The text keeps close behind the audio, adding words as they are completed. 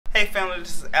Hey family,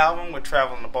 this is Alvin with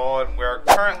TravelingABald, and we're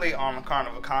currently on the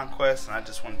Carnival Conquest, and I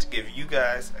just wanted to give you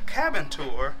guys a cabin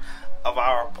tour of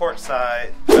our portside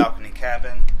balcony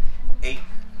cabin,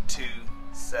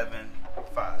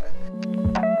 8275.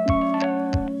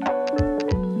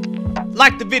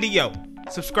 Like the video,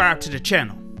 subscribe to the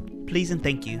channel. Please and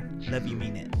thank you. Love you,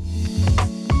 mean it.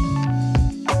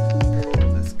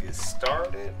 Let's get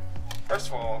started. First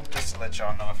of all, just to let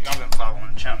y'all know, if y'all been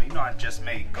following the channel, you know I just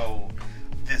made gold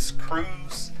this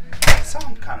cruise, so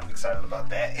I'm kind of excited about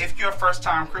that. If you're a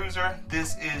first-time cruiser,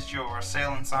 this is your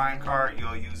sail and sign card.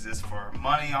 You'll use this for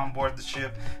money on board the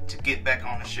ship, to get back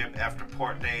on the ship after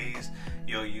port days.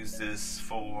 You'll use this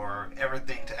for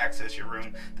everything to access your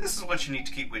room. This is what you need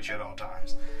to keep with you at all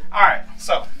times. Alright,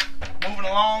 so moving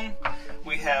along,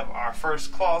 we have our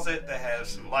first closet that has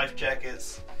some life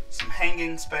jackets, some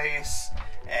hanging space,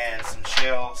 and some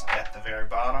shelves at the very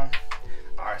bottom.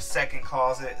 Our second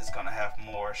closet is going to have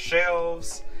more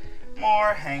shelves,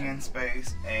 more hanging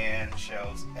space, and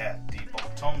shelves at the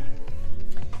bottom.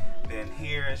 Then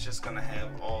here it's just going to have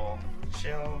all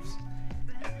shelves,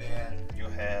 and then you'll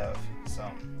have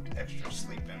some extra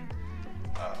sleeping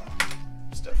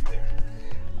stuff there.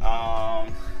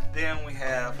 Then we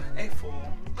have a full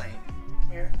length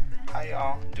mirror. How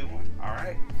y'all doing?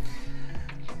 Alright.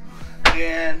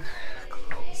 Then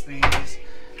close these.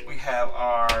 We have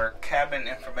our cabin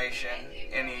information,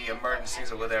 any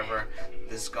emergencies or whatever.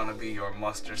 This is going to be your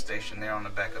muster station there on the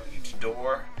back of each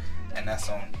door, and that's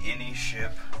on any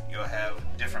ship. You'll have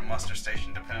different muster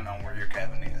station depending on where your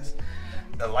cabin is.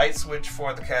 The light switch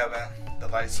for the cabin, the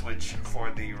light switch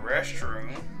for the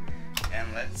restroom,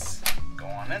 and let's go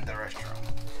on in the restroom.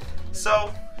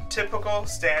 So, typical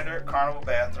standard Carnival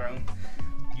bathroom.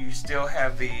 You still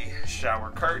have the shower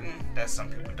curtain that some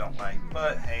people don't like,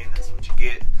 but hey, that's what you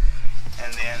get.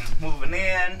 And then moving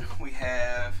in, we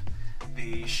have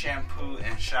the shampoo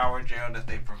and shower gel that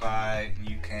they provide.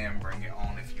 You can bring your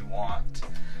own if you want.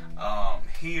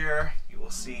 Here you will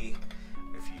see,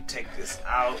 if you take this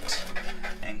out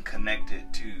and connect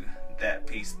it to that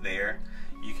piece there,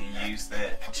 you can use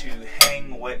that to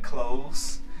hang wet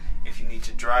clothes if you need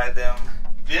to dry them.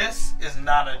 This is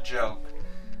not a joke.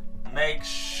 Make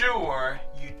sure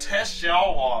you test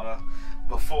y'all water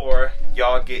before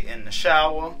y'all get in the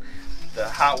shower. The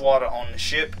hot water on the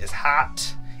ship is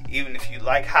hot. Even if you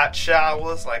like hot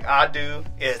showers like I do,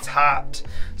 it's hot.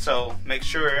 So make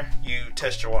sure you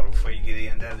test your water before you get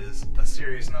in. That is a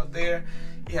serious note there.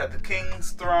 You have the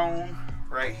King's Throne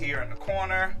right here in the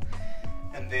corner.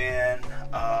 And then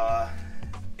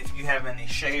if you have any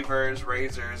shavers,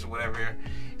 razors, whatever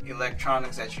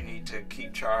electronics that you need to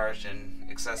keep charged and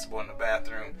accessible in the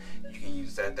bathroom, you can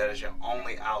use that. That is your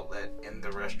only outlet in the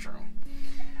restroom.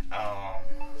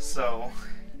 So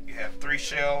you have 3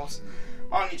 shelves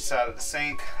on each side of the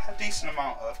sink, a decent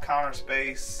amount of counter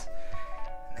space,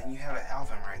 and then you have an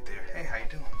Alvin right there. Hey, how you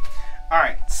doing?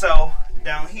 Alright, so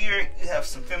down here you have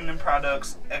some feminine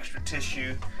products, extra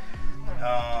tissue,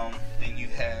 then you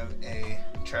have a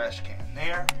trash can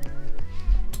there.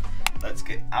 Let's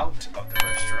get out of the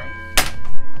restroom.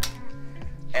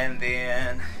 And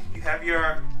then you have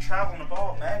your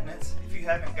TravelingABald magnets. If you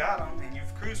haven't got them and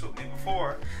you've cruised with me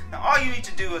before, now all you need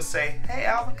to do is say, hey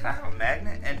Alvin, can I have a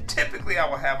magnet? And typically I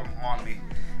will have them on me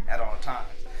at all times.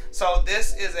 So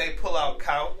this is a pull-out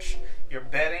couch. Your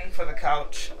bedding for the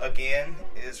couch, again,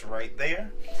 is right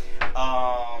there.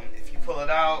 If you pull it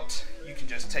out, you can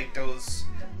just take those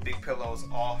big pillows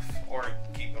off or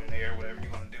keep them there, whatever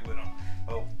you want to do with them.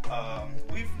 But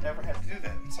we've never had to do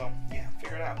that, so yeah,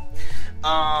 figure it out.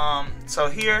 So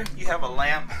here you have a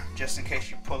lamp, just in case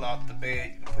you pull out the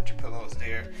bed, you can put your pillows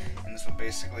there, and this will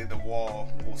basically, the wall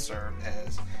will serve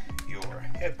as your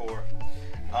headboard.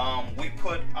 We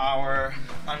put our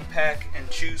unpack and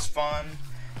choose fun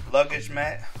luggage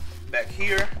mat back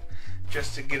here,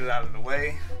 just to get it out of the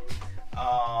way.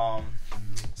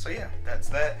 So yeah, that's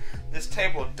that. This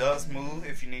table does move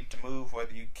if you need to move,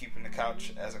 whether you keeping the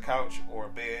couch as a couch or a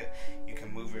bed, you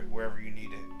can move it wherever you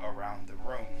need it around the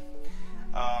room.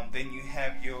 Then you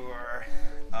have your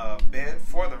bed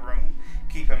for the room.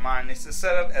 Keep in mind this is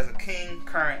set up as a king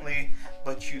currently,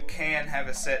 but you can have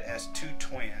it set as 2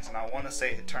 twins, and I want to say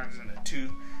it turns into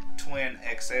 2 twin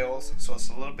XLs, so it's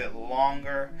a little bit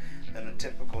longer than a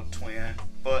typical twin,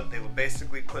 but they will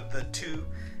basically put the 2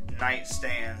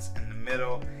 nightstands in the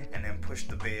middle and then push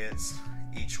the beds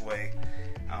each way,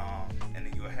 and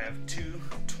then you will have 2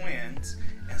 twins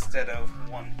instead of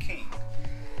 1 king.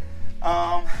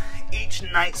 Each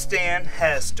nightstand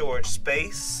has storage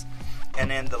space, and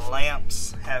then the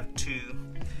lamps have 2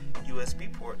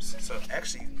 USB ports, so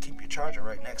actually you can keep your charger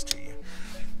right next to you.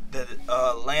 The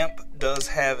lamp does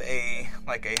have a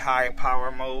high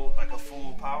power mode, like a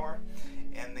full power,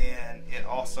 and then it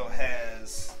also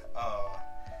has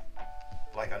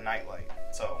like a night light.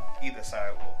 So either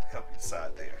side will help you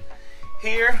decide there.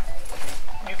 Here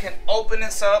you can open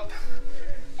this up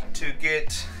to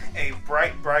get a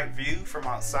bright view from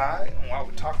outside. And while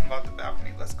we're talking about the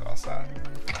balcony, let's go outside.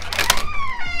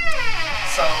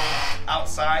 So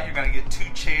outside you're gonna get 2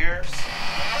 chairs,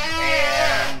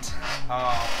 and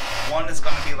one is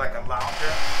gonna be like a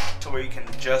lounger to where you can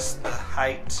adjust the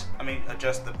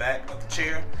adjust the back of the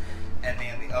chair, and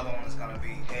then the other one is gonna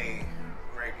be a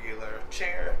regular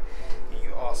chair. And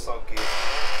you also get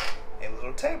a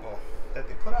little table that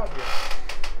they put out here.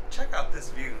 Check out this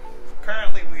view.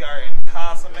 Currently we are in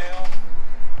Cozumel,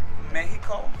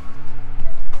 Mexico.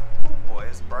 Oh boy,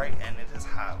 it's bright and it is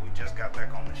hot. We just got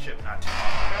back on the ship not too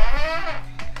long ago.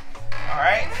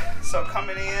 Alright, so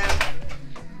coming in,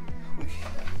 a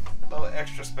little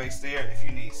extra space there if you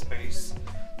need space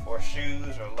for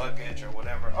shoes or luggage or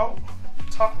whatever. Oh,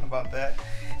 talking about that,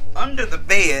 under the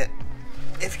bed,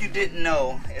 if you didn't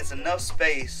know, it's enough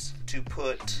space to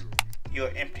put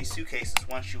your empty suitcases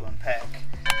once you unpack.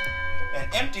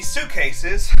 And empty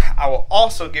suitcases, I will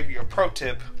also give you a pro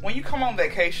tip. When you come on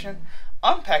vacation,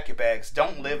 unpack your bags.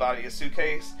 Don't live out of your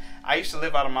suitcase. I used to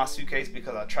live out of my suitcase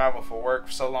because I travel for work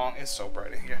for so long. It's so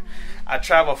bright in here. I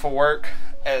travel for work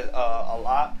a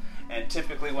lot, and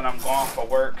typically when I'm gone for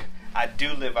work, I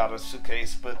do live out of a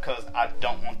suitcase because I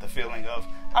don't want the feeling of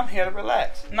I'm here to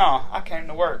relax. No, I came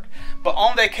to work. But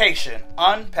on vacation,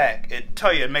 unpack.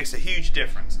 It makes a huge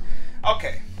difference.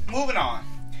 Okay, moving on.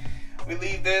 We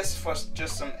leave this for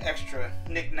just some extra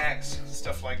knickknacks,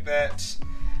 stuff like that.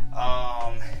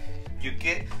 You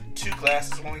get 2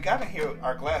 glasses. When we got in here,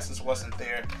 our glasses wasn't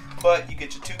there, but you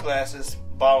get your 2 glasses,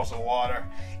 bottles of water.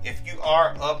 If you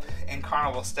are up in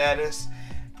Carnival status,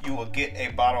 you will get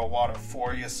a bottle of water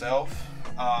for yourself.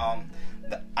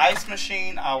 The ice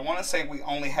machine, I want to say we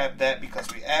only have that because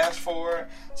we asked for it.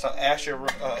 So ask your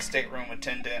stateroom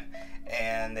attendant,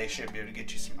 and they should be able to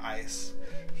get you some ice.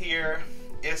 Here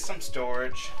is some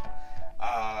storage.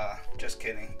 Just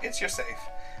kidding. It's your safe.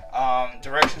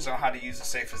 Directions on how to use the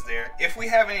safe is there. If we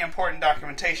have any important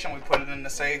documentation, we put it in the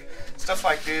safe. Stuff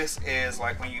like this is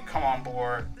like when you come on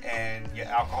board and your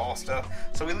alcohol stuff.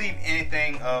 So we leave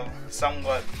anything of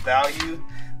somewhat value,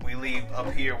 we leave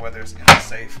up here, whether it's in the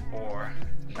safe or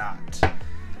not.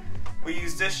 We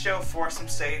use this shelf for some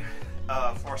safe,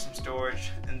 for some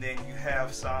storage, and then you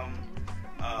have some.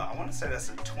 I want to say that's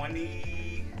a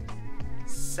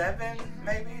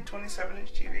 27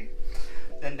 inch TV.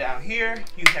 Then down here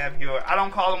you have your, I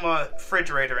don't call them a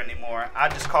refrigerator anymore, I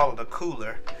just call it a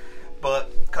cooler,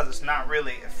 but because it's not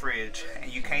really a fridge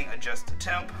and you can't adjust the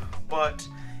temp, but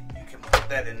you can put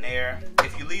that in there.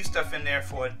 If you leave stuff in there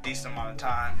for a decent amount of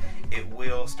time, it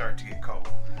will start to get cold.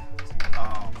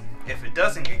 If it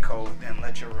doesn't get cold, then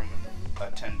let your room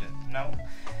attendant know.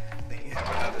 Then you have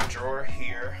another drawer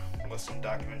here with some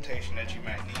documentation that you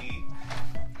might need.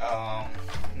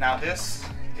 Now this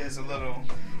is a little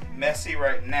messy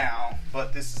right now,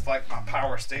 but this is like my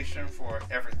power station for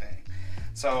everything.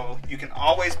 So you can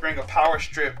always bring a power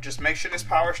strip. Just make sure this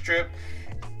power strip,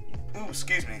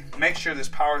 make sure this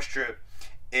power strip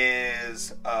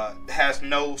is has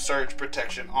no surge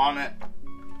protection on it,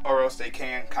 or else they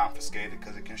can confiscate it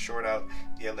because it can short out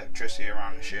the electricity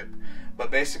around the ship.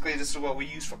 But basically this is what we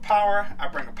use for power. I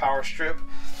bring a power strip.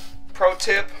 Pro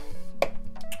tip,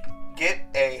 get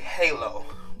a halo.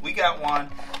 We got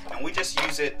one, and we just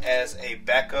use it as a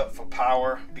backup for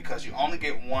power because you only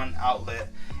get one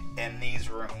outlet in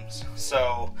these rooms.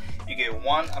 So you get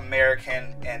one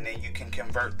American, and then you can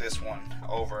convert this one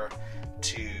over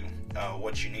to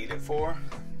what you need it for.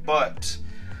 But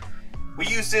we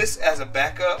use this as a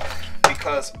backup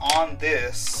because on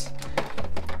this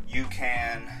you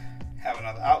can have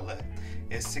another outlet.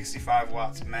 It's 65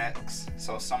 watts max,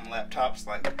 so some laptops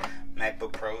like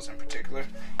MacBook Pros in particular,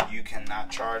 you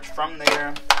cannot charge from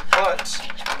there,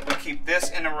 but we keep this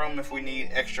in the room if we need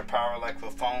extra power, like for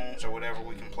phones or whatever,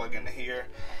 we can plug into here.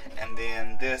 And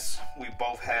then this, we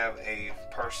both have a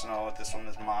personal, this one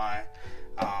is mine,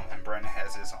 and Brandon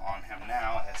has his on him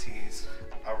now as he's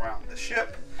around the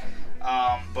ship.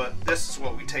 But this is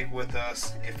what we take with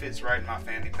us. It fits right in my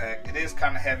fanny pack. It is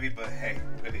kind of heavy, but hey,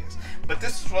 it is. But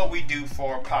this is what we do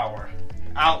for power.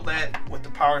 Outlet with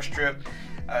the power strip,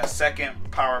 second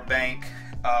power bank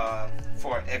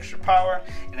for extra power,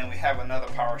 and then we have another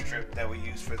power strip that we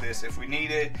use for this if we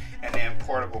need it, and then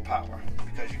portable power,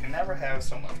 because you can never have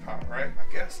so much power, right? I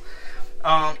guess.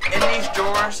 In these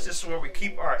drawers, this is where we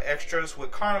keep our extras.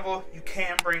 With Carnival, you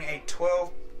can bring a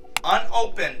 12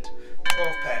 unopened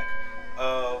 12-pack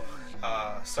of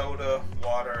soda,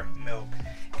 water, milk.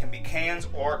 It can be cans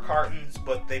or cartons,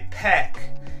 but the pack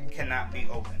cannot be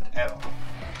opened at all.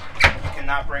 You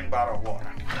cannot bring bottled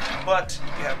water. But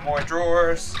you have more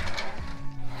drawers.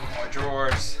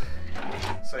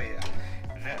 So yeah,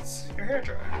 and that's your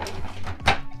hairdryer.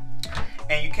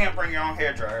 And you can't bring your own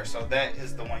hairdryer, so that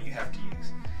is the one you have to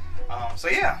use. So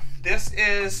yeah, this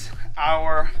is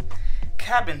our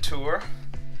cabin tour.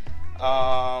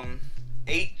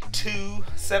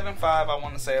 8275, I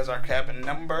want to say, is our cabin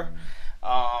number.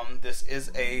 This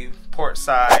is a port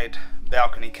side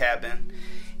balcony cabin.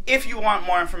 If you want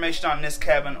more information on this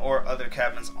cabin or other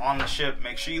cabins on the ship,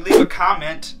 make sure you leave a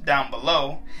comment down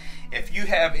below. If you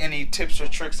have any tips or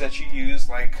tricks that you use,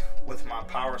 like with my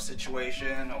power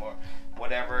situation or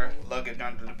whatever, luggage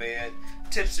under the bed,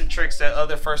 tips and tricks that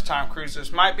other first-time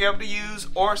cruisers might be able to use,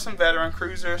 or some veteran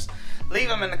cruisers, leave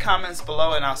them in the comments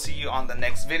below, and I'll see you on the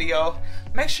next video.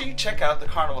 Make sure you check out the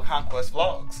Carnival Conquest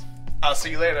vlogs. I'll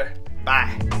see you later.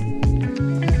 Bye.